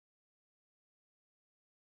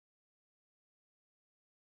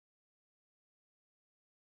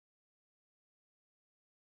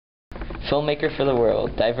Filmmaker for the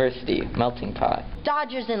world, diversity, melting pot.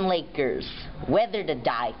 Dodgers and Lakers, weather to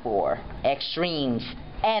die for. Extremes,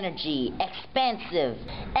 energy, expansive,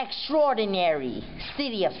 extraordinary,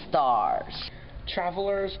 city of stars.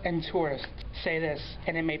 Travelers and tourists say this,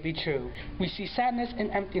 and it may be true. We see sadness and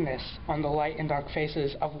emptiness on the light and dark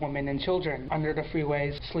faces of women and children under the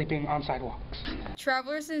freeways, sleeping on sidewalks.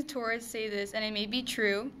 Travelers and tourists say this, and it may be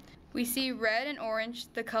true. We see red and orange,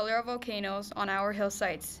 the color of volcanoes, on our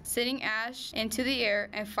hillsides, sitting ash into the air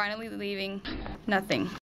and finally leaving nothing.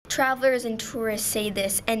 Travelers and tourists say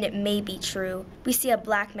this, and it may be true. We see a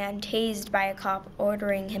black man tased by a cop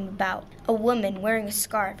ordering him about, a woman wearing a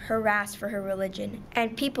scarf harassed for her religion,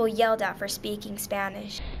 and people yelled at for speaking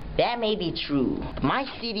Spanish. That may be true, but my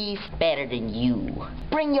city's better than you.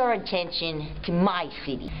 Bring your attention to my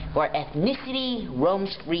city, where ethnicity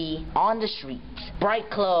roams free on the streets.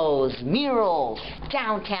 Bright clothes, murals,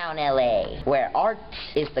 downtown LA, where art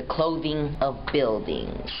is the clothing of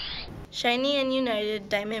buildings. Shiny and united,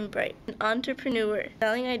 Diamond Bright, an entrepreneur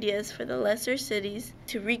selling ideas for the lesser cities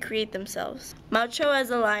to recreate themselves. Macho as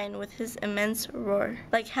a lion with his immense roar.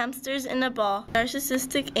 Like hamsters in a ball,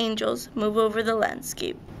 narcissistic angels move over the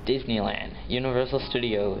landscape. Disneyland, Universal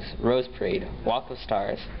Studios, Rose Parade, Walk of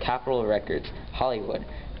Stars, Capitol Records, Hollywood,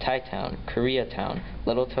 Thai-town, Koreatown,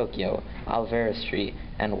 Little Tokyo, Alvera Street,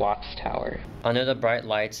 and Watts Tower. Under the bright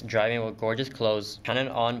lights, driving with gorgeous clothes, counted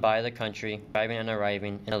on by the country, driving and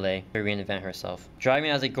arriving in LA to reinvent herself. Driving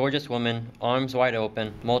as a gorgeous woman, arms wide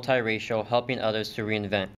open, multiracial, helping others to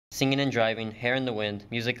reinvent. Singing and driving, hair in the wind,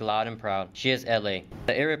 music loud and proud. She is LA,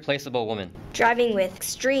 the irreplaceable woman. Driving with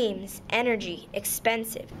extremes, energy,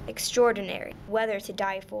 expensive, extraordinary, weather to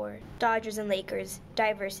die for. Dodgers and Lakers,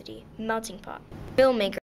 diversity, melting pot. Filmmaker